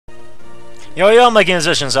Yo yo, my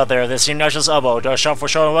musicians out there, this is obnoxiousoboe, shop for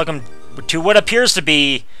show, and welcome to what appears to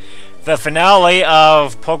be the finale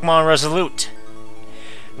of Pokémon Resolute.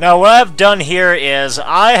 Now, what I've done here is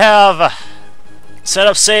I have set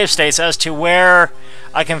up save states as to where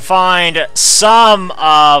I can find some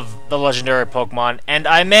of the legendary Pokemon, and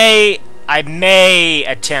I may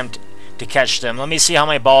attempt to catch them. Let me see how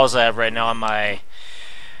many balls I have right now on my...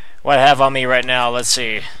 what I have on me right now, let's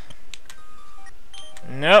see.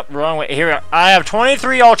 Nope, wrong way. Here, I have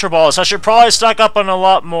 23 Ultra Balls. I should probably stock up on a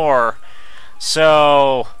lot more.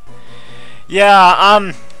 So,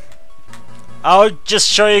 yeah, I'll just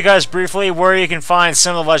show you guys briefly where you can find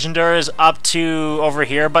some of the legendaries up to over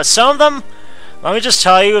here. But some of them, let me just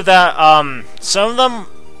tell you that some of them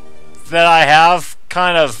that I have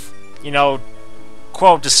kind of, you know,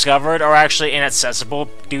 quote, discovered are actually inaccessible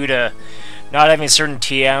due to not having certain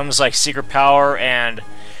TMs like Secret Power, and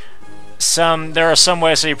there are some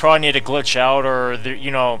ways that you probably need to glitch out, or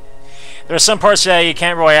you know, there are some parts that you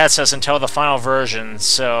can't really access until the final version.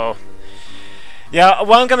 So yeah,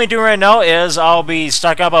 what I'm gonna be doing right now is I'll be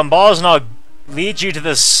stocking up on balls, and I'll lead you to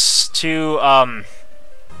the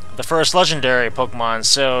first legendary Pokemon.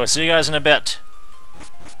 So see you guys in a bit.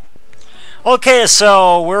 Okay,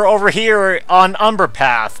 so we're over here on Umber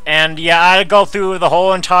Path, and yeah, I had to go through the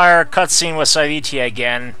whole entire cutscene with Savitia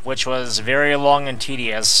again, which was very long and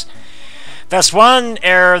tedious. That's one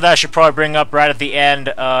error that I should probably bring up right at the end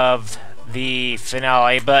of the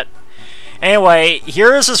finale, but anyway,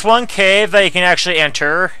 here's this one cave that you can actually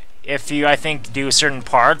enter if you, I think, do certain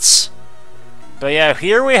parts. But yeah,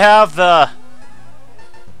 here we have the...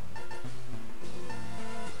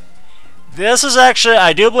 This is actually,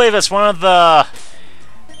 I do believe it's one of the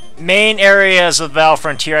main areas of Battle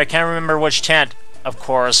Frontier. I can't remember which tent, of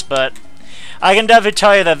course, but I can definitely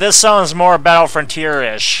tell you that this sounds more Battle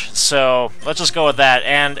Frontier-ish, so let's just go with that.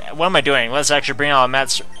 And what am I doing? Let's actually bring out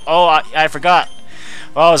Maestro. Oh, I forgot.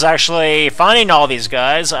 Well, I was actually finding all these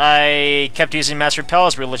guys. I kept using Master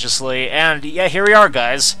Repels religiously, and yeah, here we are,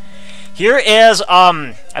 guys. Here is,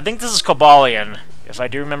 I think this is Cobalion, if I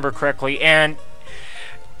do remember correctly, and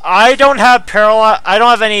I don't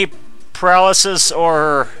have any paralysis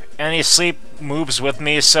or any sleep moves with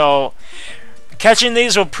me, so catching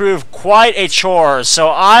these will prove quite a chore.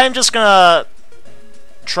 So I'm just gonna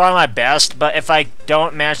try my best, but if I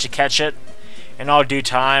don't manage to catch it in all due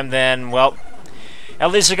time, then, well, at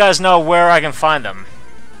least you guys know where I can find them.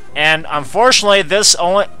 And unfortunately, this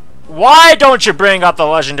only... Why don't you bring up the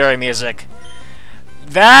legendary music?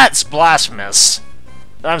 That's blasphemous.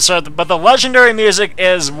 I'm sorry, but the legendary music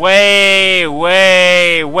is way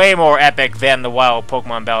more epic than the wild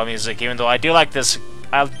Pokemon battle music, even though I do like this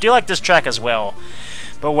track as well.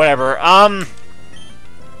 But whatever.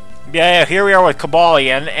 Yeah, here we are with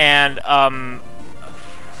Cobalion, and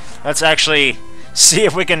let's actually see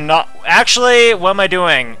if we can not... Actually, what am I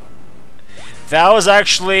doing? That was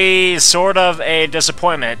actually sort of a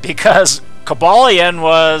disappointment, because Cobalion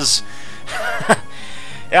was...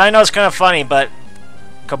 Yeah, I know it's kind of funny, but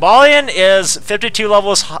Cobalion is 52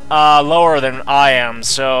 levels lower than I am,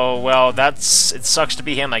 so, well, it sucks to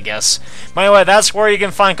be him, I guess. But anyway, that's where you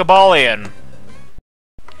can find Cobalion.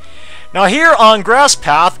 Now here on Grass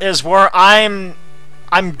Path is where I'm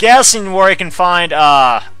guessing where you can find,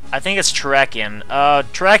 I think it's Terrakion.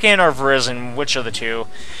 Terrakion or Verizon, which of the two.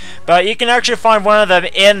 But you can actually find one of them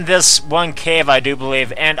in this one cave, I do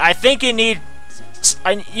believe, and I think you need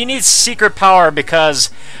Secret Power,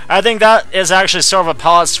 because I think that is actually sort of a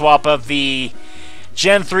palette swap of the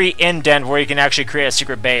Gen 3 indent where you can actually create a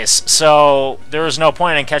secret base. So there is no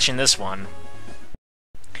point in catching this one.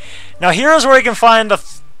 Now here's where you can find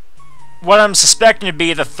what I'm suspecting to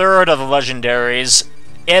be the third of the legendaries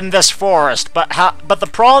in this forest. But the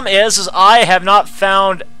problem is I have not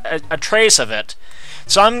found a trace of it.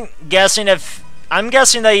 So I'm guessing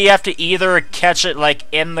that you have to either catch it like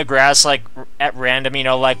in the grass, like at random, you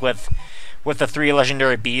know, like with the 3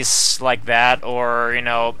 legendary beasts like that, or, you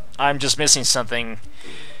know, I'm just missing something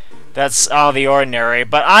that's out of the ordinary.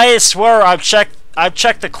 But I swear I've checked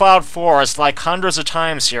the Cloud Forest like hundreds of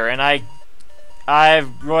times here, and I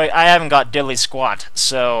haven't got diddly squat.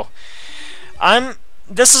 So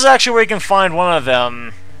this is actually where you can find one of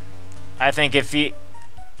them. I think if you...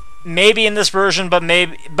 Maybe in this version,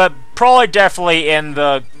 but probably definitely in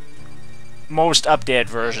the most updated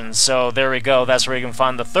version. So there we go. That's where you can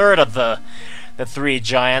find the third of the 3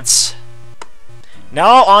 giants.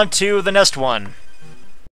 Now on to the next one.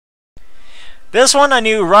 This one I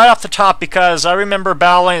knew right off the top because I remember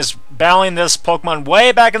battling this Pokemon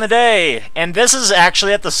way back in the day. And this is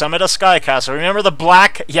actually at the summit of Sky Castle. Remember the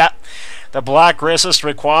black, yeah, the black racist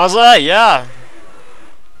Rayquaza? Yeah.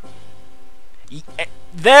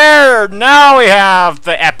 There! Now we have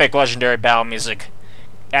the epic legendary battle music.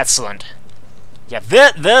 Excellent. Yeah,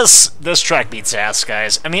 this track beats ass,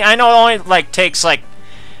 guys. I mean, I know it only like takes like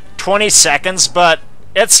 20 seconds, but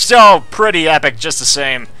it's still pretty epic just the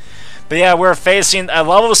same. But yeah, we're facing a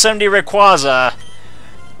level 70 Rayquaza,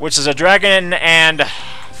 which is a dragon and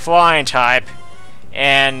flying type.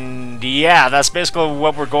 And yeah, that's basically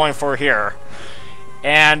what we're going for here.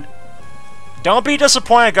 And don't be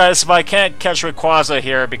disappointed, guys, if I can't catch Rayquaza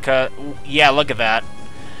here, because yeah, look at that.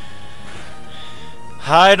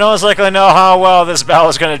 I don't exactly know how well this battle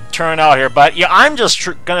is going to turn out here, but yeah, I'm just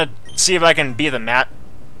going to see if I can be the mat.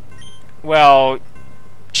 Well,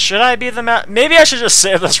 should I be the mat? Maybe I should just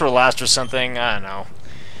save this for last or something. I don't know.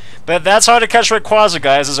 But that's how to catch Rayquaza,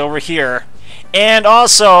 guys, is over here. And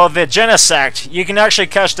also, the Genesect. You can actually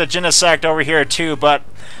catch the Genesect over here, too, but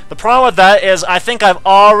the problem with that is I think I'm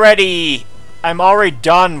already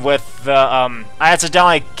done with the, I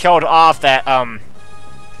accidentally killed off that,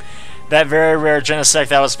 that very rare Genesect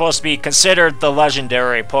that was supposed to be considered the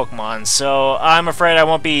legendary Pokemon, so I'm afraid I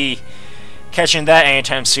won't be catching that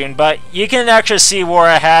anytime soon. But you can actually see where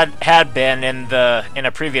I had been in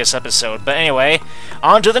a previous episode. But anyway,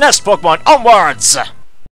 on to the next Pokemon. Onwards!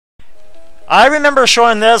 I remember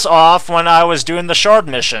showing this off when I was doing the Shard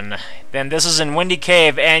mission. Then this is in Windy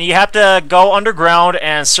Cave, and you have to go underground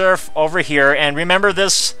and surf over here. And remember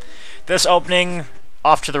this opening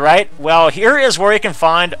off to the right? Well, here is where you can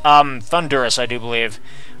find Thundurus, I do believe.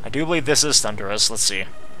 I do believe this is Thundurus. Let's see.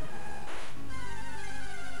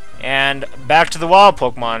 And back to the wild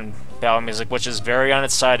Pokemon battle music, which is very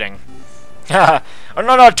unexciting. Oh,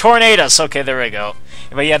 no, Tornadus. Okay, there we go.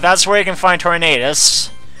 But yeah, that's where you can find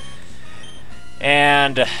Tornadus.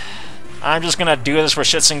 And I'm just gonna do this for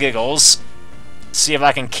shits and giggles. See if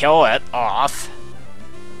I can kill it off.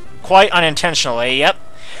 Quite unintentionally, yep.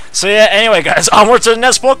 So yeah, anyway guys, onward to the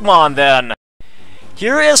next Pokemon then.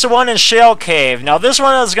 Here is the one in Shale Cave. Now this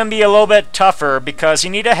one is going to be a little bit tougher because you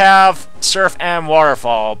need to have Surf and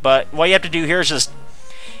Waterfall. But what you have to do here is just...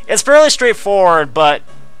 It's fairly straightforward, but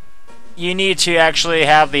you need to actually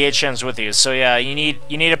have the HMs with you. So yeah, you need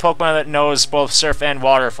a Pokemon that knows both Surf and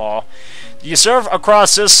Waterfall. You surf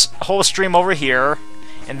across this whole stream over here,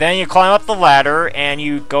 and then you climb up the ladder and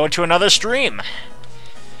you go to another stream,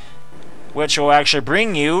 which will actually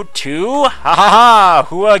bring you to,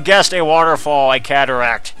 who guessed a waterfall, a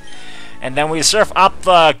cataract. And then we surf up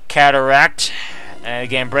the cataract, and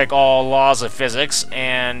again break all laws of physics,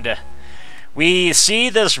 and we see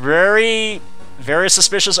this very, very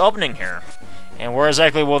suspicious opening here. And where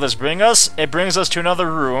exactly will this bring us? It brings us to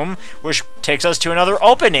another room, which takes us to another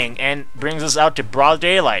opening, and brings us out to broad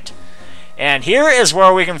daylight. And here is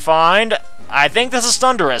where we can find, I think this is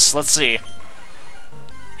Thundurus, let's see.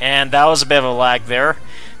 And that was a bit of a lag there.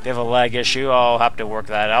 Bit of a lag issue. I'll have to work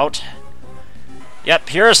that out. Yep,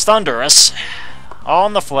 here's Thundurus. All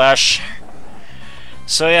in the flesh.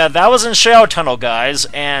 So yeah, that was in Shadow Tunnel, guys.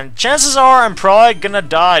 And chances are I'm probably gonna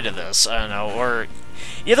die to this. I don't know. Or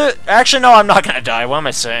either... Actually, no, I'm not gonna die. What am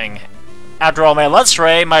I saying? After all, my Let's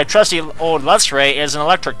Ray, my trusty old Let's Ray, is an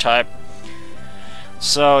electric type.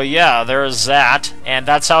 So yeah, there's that. And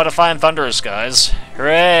that's how to find Thundurus, guys.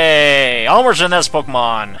 Hooray! Onwards to the next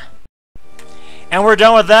Pokemon! And we're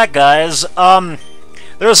done with that, guys.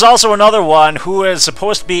 There's also another one who is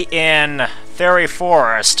supposed to be in Fairy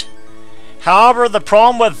Forest. However, the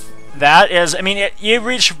problem with that is, I mean, you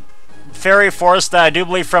reach Fairy Forest, that I do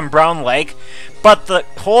believe, from Brown Lake, but the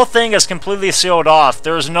whole thing is completely sealed off.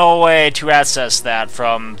 There's no way to access that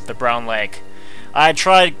from the Brown Lake. I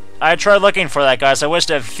tried looking for that, guys. I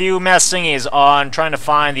wasted a few mess thingies on trying to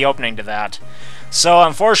find the opening to that. So,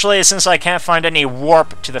 unfortunately, since I can't find any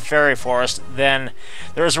warp to the Fairy Forest, then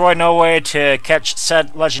there's really no way to catch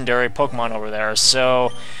said legendary Pokemon over there.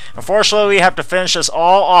 So, unfortunately, we have to finish this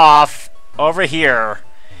all off over here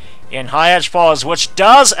in High Edge Falls, which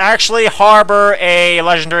does actually harbor a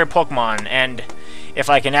legendary Pokemon. And if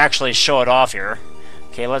I can actually show it off here.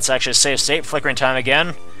 Okay, let's actually save state, flickering time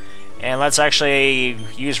again. And let's actually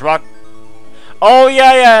use rock... Oh,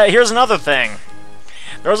 yeah, here's another thing.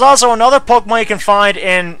 There's also another Pokemon you can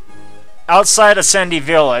find outside of Sandy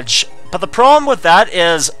Village, but the problem with that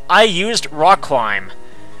is I used Rock Climb.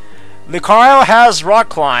 Lucario has Rock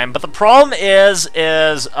Climb, but the problem is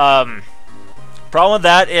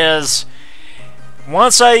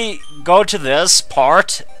once I go to this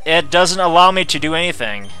part, it doesn't allow me to do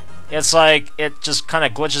anything. It's like it just kind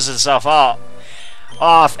of glitches itself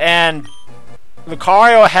off, and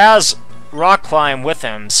Lucario has Rock Climb with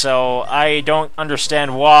him, so I don't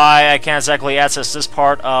understand why I can't exactly access this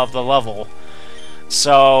part of the level.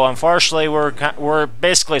 So unfortunately, we're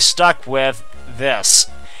basically stuck with this.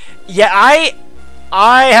 Yeah, I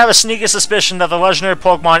have a sneaky suspicion that the legendary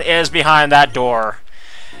Pokemon is behind that door.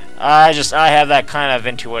 I have that kind of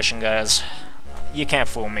intuition, guys. You can't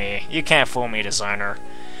fool me. You can't fool me, designer.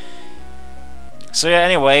 So yeah,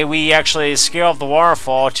 anyway, we actually scale up the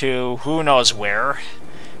waterfall to who knows where,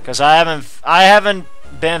 because I haven't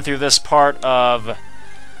been through this part of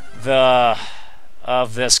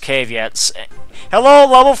this cave yet. Hello,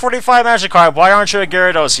 level 45 Magikarp. Why aren't you a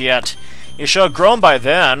Gyarados yet? You should have grown by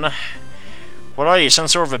then. What are you, some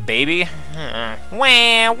sort of a baby? Wah,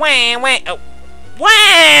 wah, wah. Oh.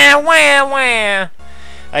 Wah, wah, wah.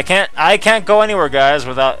 I can't go anywhere, guys,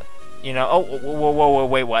 without, you know. Oh, whoa,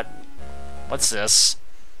 wait, what? What's this?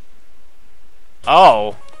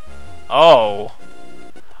 Oh.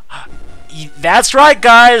 That's right,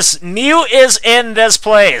 guys. Mew is in this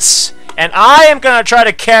place, and I am gonna try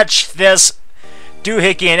to catch this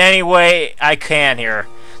doohickey in any way I can here.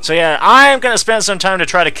 So yeah, I am gonna spend some time to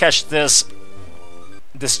try to catch this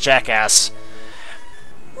jackass.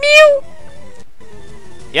 Mew.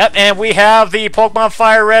 Yep, and we have the Pokemon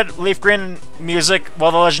Fire Red, Leaf Green music,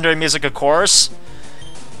 well, the legendary music, of course.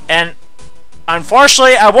 And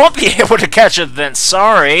unfortunately, I won't be able to catch it then.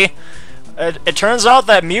 Sorry. It turns out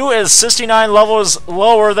that Mew is 69 levels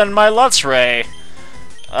lower than my Luxray.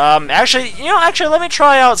 Actually, let me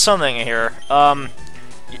try out something here. Oh,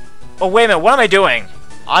 wait a minute, what am I doing?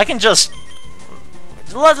 I can just...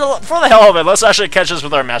 for the hell of it, let's actually catch this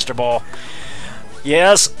with our Master Ball.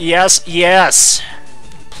 Yes, yes, yes!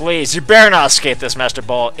 Please, you better not escape this Master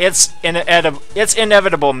Ball. It's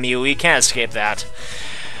inevitable, Mew. You can't escape that.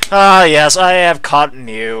 Ah, yes, I have caught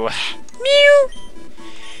Mew. Mew!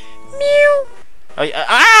 Mew!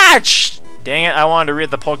 Dang it, I wanted to read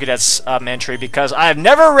the Pokédex entry because I have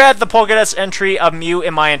never read the Pokédex entry of Mew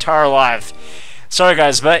in my entire life. Sorry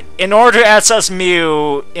guys, but in order to access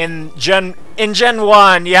Mew in Gen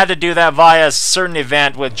 1, you had to do that via a certain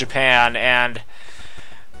event with Japan, and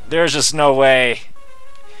there's just no way.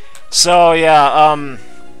 So yeah,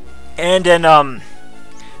 and in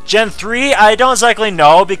Gen 3, I don't exactly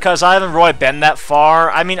know because I haven't really been that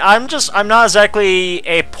far. I mean, I'm not exactly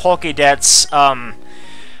a Pokédex,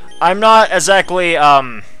 I'm not exactly,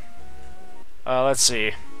 let's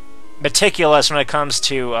see, meticulous when it comes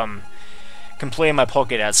to, completing my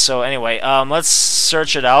Pokédex. So anyway, let's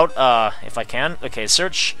search it out, if I can. Okay,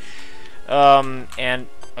 search, and,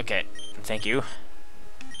 okay, thank you.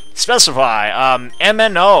 Specify,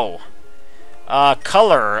 MNO,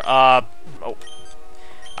 color, oh,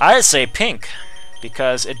 I'd say pink,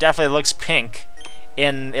 because it definitely looks pink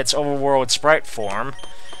in its overworld sprite form.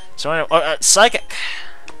 So anyway, psychic.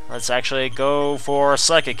 Let's actually go for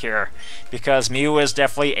psychic here, because Mew is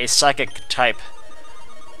definitely a psychic type.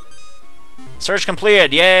 Search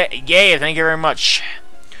completed. Yay, thank you very much.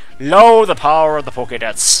 Lo, the power of the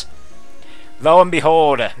Pokédex. Lo and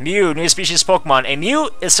behold, Mew, new species Pokemon. A Mew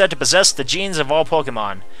is said to possess the genes of all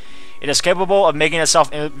Pokemon. It is capable of making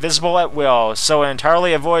itself invisible at will, so it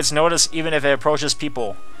entirely avoids notice even if it approaches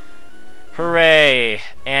people. Hooray!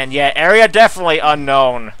 And yeah, area definitely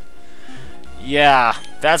unknown. Yeah,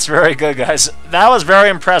 that's very good, guys. That was very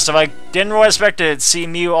impressive. I didn't really expect to see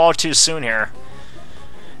Mew all too soon here.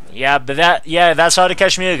 Yeah, but that's how to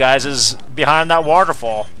catch Mew, guys, is behind that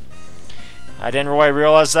waterfall. I didn't really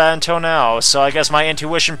realize that until now, so I guess my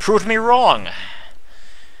intuition proved me wrong.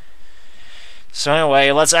 So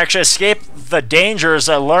anyway, let's actually escape the dangers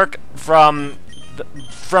that lurk from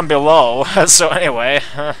below. So anyway,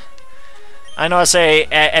 I know I say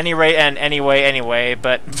at any rate and anyway,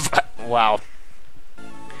 but wow.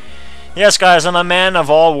 Yes, guys, I'm a man of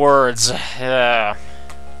all words.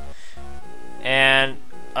 And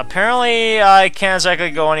apparently I can't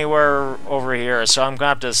exactly go anywhere over here, so I'm gonna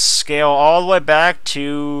have to scale all the way back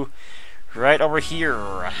to right over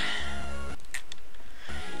here.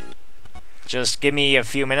 Just give me a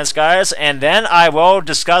few minutes, guys, and then I will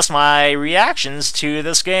discuss my reactions to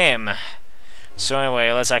this game. So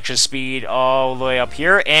anyway, let's actually speed all the way up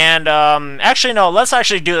here, and actually no, let's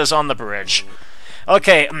actually do this on the bridge.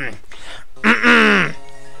 Okay, I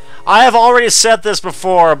have already said this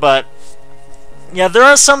before, but yeah, there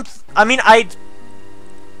are some. I mean, I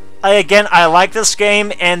like this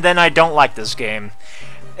game, and then I don't like this game.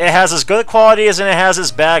 It has its good qualities and it has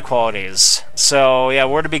its bad qualities. So yeah,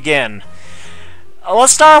 where to begin?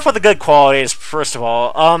 Let's start off with the good qualities first of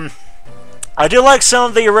all. I do like some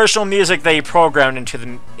of the original music that he programmed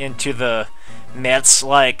into the myths.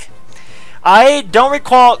 Like, I don't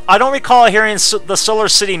recall hearing the Solar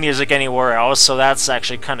City music anywhere else, so that's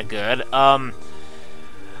actually kind of good.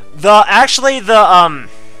 The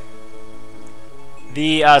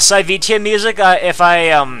The Cyvetia music, if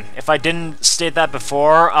I didn't state that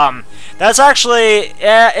before, that's actually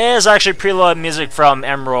it is actually preloaded music from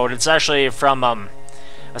Emerald. It's actually from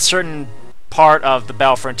a certain part of the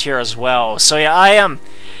Battle Frontier as well. So yeah, I haven't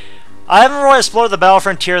really explored the Battle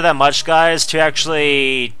Frontier that much, guys, to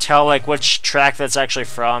actually tell like which track that's actually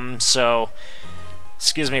from. So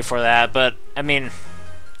excuse me for that, but I mean,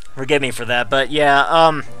 forgive me for that. But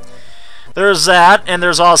yeah, there's that, and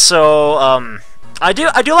there's also I do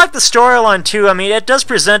like the storyline too. I mean, it does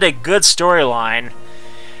present a good storyline.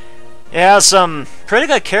 It has some pretty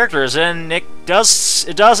good characters, and it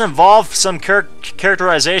does involve some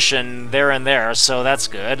characterization there and there, so that's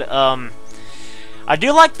good. I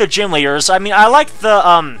do like the gym leaders. I mean, I like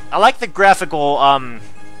the graphical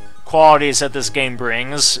qualities that this game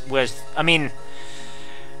brings. With, I mean,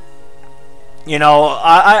 you know,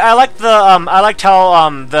 I liked how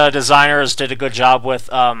the designers did a good job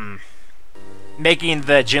with making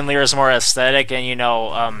the gym leaders more aesthetic, and you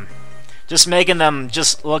know, just making them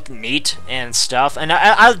just look neat and stuff. And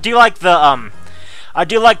I do like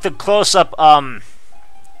the close-up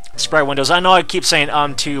sprite windows. I know I keep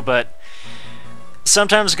saying too, but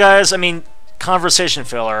sometimes, guys, I mean, conversation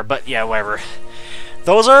filler. But yeah, whatever.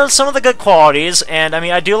 Those are some of the good qualities, and I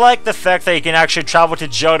mean, I do like the fact that you can actually travel to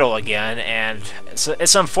Johto again. And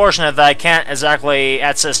it's unfortunate that I can't exactly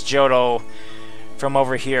access Johto from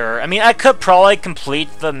over here. I mean, I could probably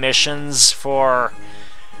complete the missions for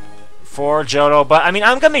Johto, but I mean,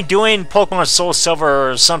 I'm gonna be doing Pokemon Soul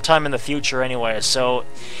Silver sometime in the future anyway, so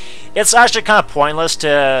it's actually kind of pointless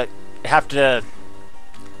to have to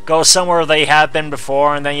go somewhere they have been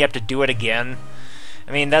before and then you have to do it again.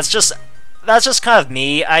 I mean, that's just kind of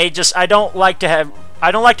me. I don't like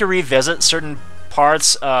to revisit certain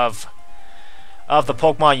parts of the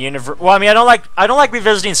Pokemon universe. Well, I mean, I don't like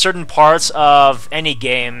revisiting certain parts of any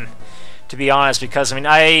game, to be honest, because I mean,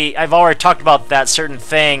 I've already talked about that certain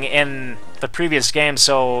thing in the previous game,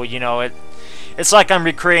 so you know, it's like I'm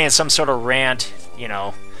recreating some sort of rant, you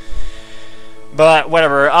know. But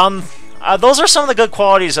whatever. Those are some of the good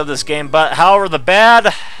qualities of this game. But however, the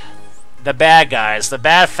bad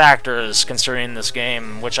factors concerning this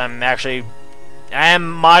game, which I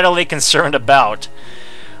am mightily concerned about.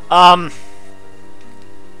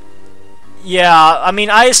 Yeah, I mean,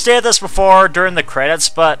 I stated this before during the credits,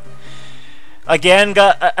 but again,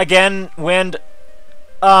 Wind,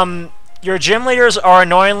 your gym leaders are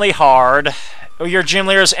annoyingly hard. Or your gym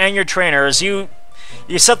leaders and your trainers, you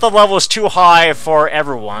set the levels too high for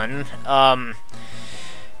everyone.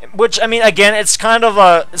 Which, I mean, again, it's kind of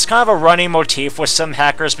a running motif with some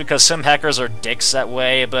hackers, because some hackers are dicks that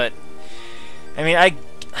way. But I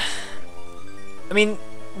mean,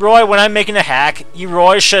 Roy, when I'm making a hack,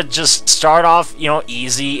 Roy should just start off, you know,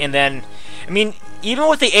 easy, and then, I mean, even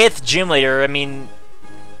with the 8th gym leader, I mean,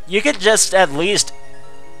 you could just at least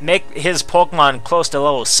make his Pokemon close to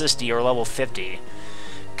level 60 or level 50.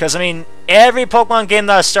 Because, I mean, every Pokemon game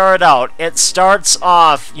that I started out, it starts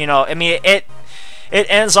off, you know, I mean, it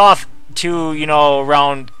ends off to, you know,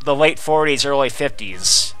 around the late 40s, early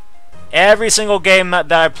 50s. Every single game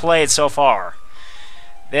that I played so far,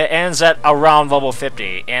 it ends at around level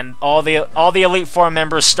 50, and all the Elite Four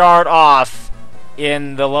members start off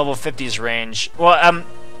in the level 50s range. Well,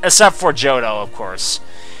 except for Johto, of course.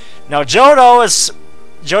 Now, Johto's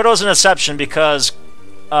an exception because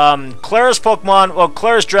Claire's Pokemon, well,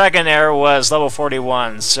 Claire's Dragonair was level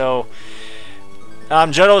 41, so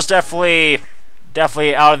Johto's definitely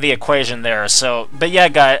out of the equation there. So, but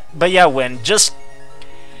yeah, Win, just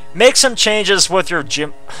make some changes with your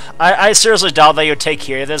gym. I seriously doubt that you'll take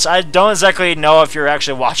care of this. I don't exactly know if you're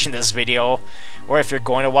actually watching this video, or if you're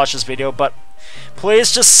going to watch this video, but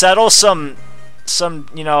please just settle some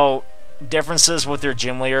you know, differences with your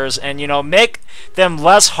gym leaders, and you know, make them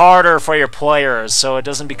less harder for your players, so it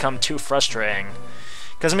doesn't become too frustrating.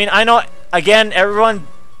 Because I mean, I know, again, everyone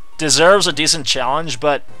deserves a decent challenge,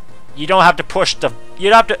 but you don't have to push the you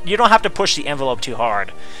don't have to push the envelope too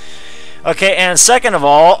hard. Okay, and second of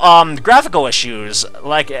all, graphical issues,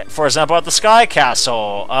 like for example at the Sky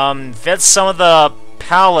Castle, fits some of the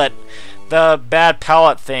bad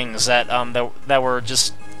palette things that that were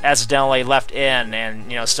just accidentally left in,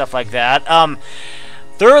 and you know, stuff like that.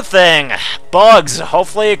 Third thing, bugs.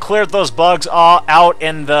 Hopefully it cleared those bugs all out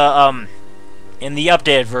in the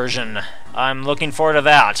updated version. I'm looking forward to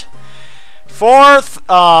that. Fourth,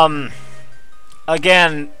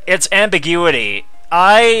 again, it's ambiguity.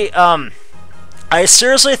 I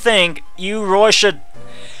seriously think you really should,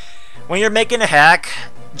 when you're making a hack,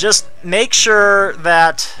 just make sure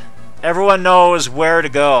that everyone knows where to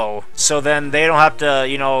go, so then they don't have to,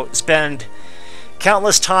 you know, spend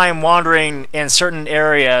countless time wandering in certain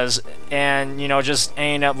areas and, you know, just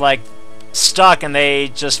end up like stuck and they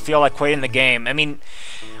just feel like quitting the game. I mean,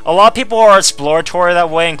 a lot of people are exploratory that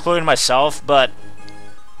way, including myself, but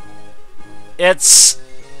it's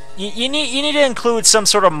you need to include some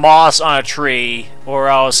sort of moss on a tree or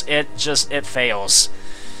else it fails.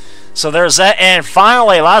 So there's that. And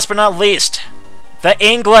finally, last but not least, the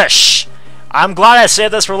English. I'm glad I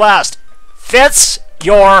saved this for last. Fits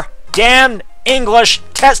your damn English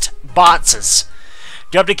test boxes.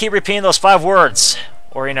 Do you have to keep repeating those 5 words?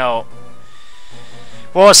 Or, you know,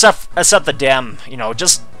 well, except the damn, you know,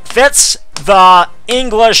 just fits the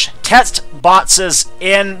English text boxes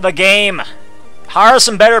in the game. Hire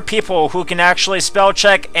some better people who can actually spell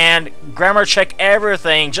check and grammar check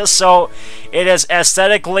everything just so it is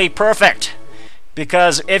aesthetically perfect.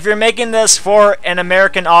 Because if you're making this for an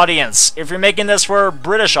American audience, if you're making this for a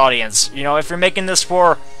British audience, you know, if you're making this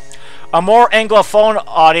for a more Anglophone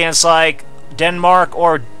audience like Denmark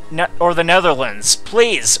or the Netherlands,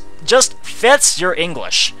 please, just fits your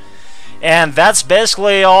English. And that's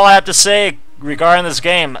basically all I have to say regarding this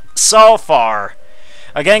game so far.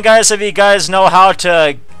 Again, guys, if you guys know how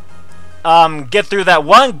to get through that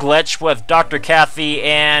one glitch with Dr. Kathy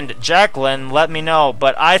and Jacqueline, let me know.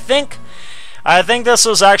 But I think this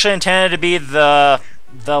was actually intended to be the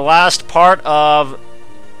last part of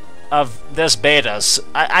this beta.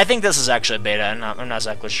 I think this is actually a beta. I'm not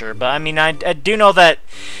exactly sure, but I mean, I do know that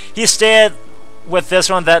he stated with this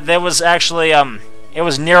one that there was actually it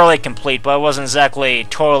was nearly complete, but it wasn't exactly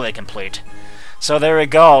totally complete. So there we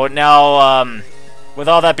go. Now, with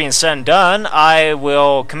all that being said and done, I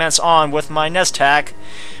will commence on with my next hack,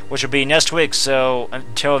 which will be next week. So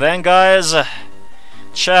until then, guys,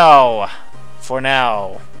 ciao for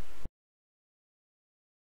now.